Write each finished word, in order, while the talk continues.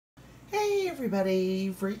Hey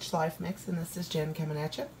everybody, Reach Life Mix, and this is Jen coming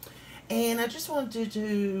at you. And I just wanted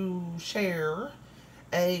to share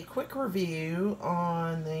a quick review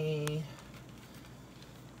on the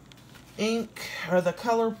ink or the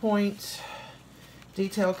Color Point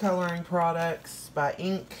detail coloring products by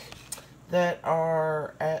Ink that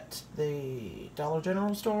are at the Dollar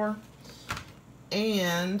General store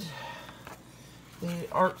and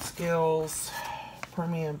the Art Skills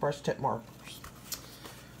Premium Brush Tip Markers.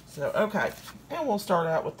 So, okay, and we'll start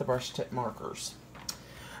out with the brush tip markers.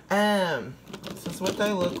 This is what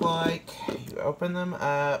they look like. You open them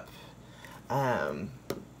up. I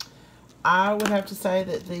would have to say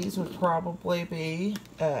that these would probably be,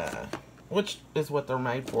 which is what they're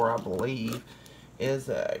made for, I believe, is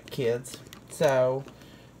kids. So,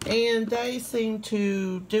 and they seem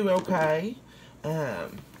to do okay.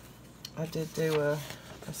 I did do a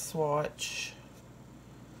swatch.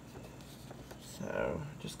 So,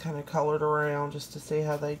 just kind of colored around just to see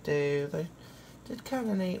how they do. They did kind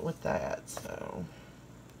of neat with that.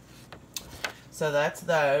 So that's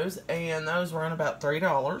those. And those run about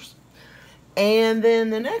 $3. And then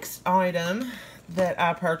the next item that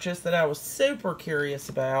I purchased that I was super curious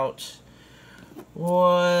about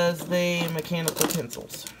was the mechanical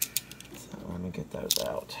pencils. So, let me get those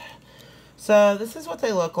out. So, this is what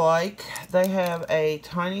they look like. They have a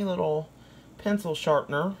tiny little pencil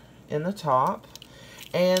sharpener in the top,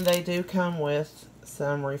 and they do come with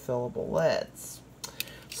some refillable leads.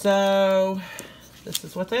 So this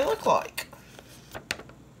is what they look like.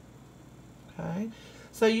 Okay,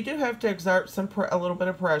 so you do have to exert a little bit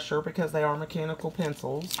of pressure because they are mechanical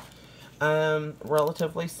pencils,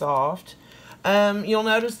 relatively soft. You'll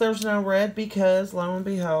notice there's no red because, lo and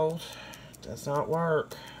behold, it does not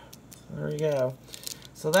work. There you go.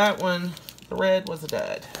 So that one, the red was a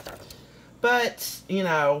dud. But, you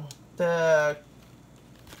know, the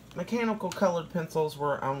mechanical colored pencils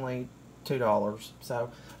were only $2. So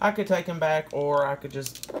I could take them back, or I could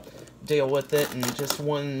just deal with it, and just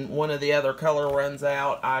when one of the other color runs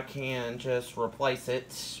out, I can just replace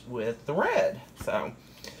it with the red. So,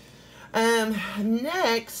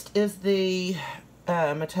 next is the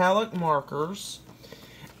metallic markers.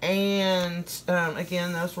 And,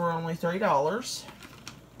 again, those were only $3.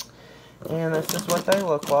 And this is what they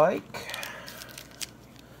look like.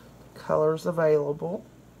 Colors available,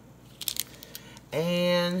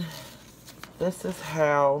 and this is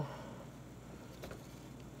how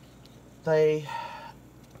they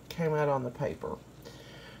came out on the paper.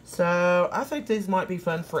 So I think these might be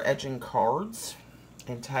fun for edging cards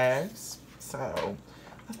and tags, so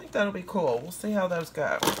I think that'll be cool. We'll see how those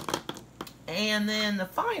go. And then the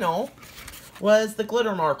final was the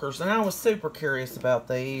glitter markers, and I was super curious about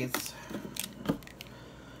these.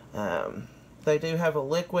 They do have a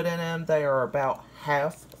liquid in them. They are about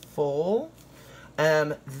half full.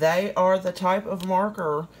 They are the type of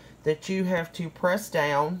marker that you have to press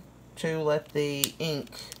down to let the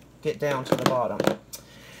ink get down to the bottom.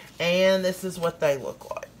 And this is what they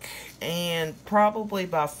look like. And probably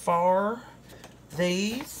by far,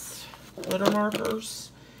 these glitter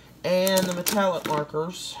markers and the metallic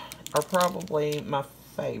markers are probably my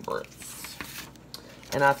favorites.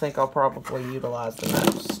 And I think I'll probably utilize the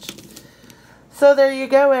most. So there you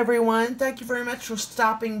go, everyone. Thank you very much for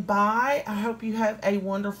stopping by. I hope you have a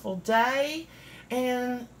wonderful day.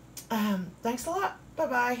 And thanks a lot.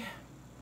 Bye-bye.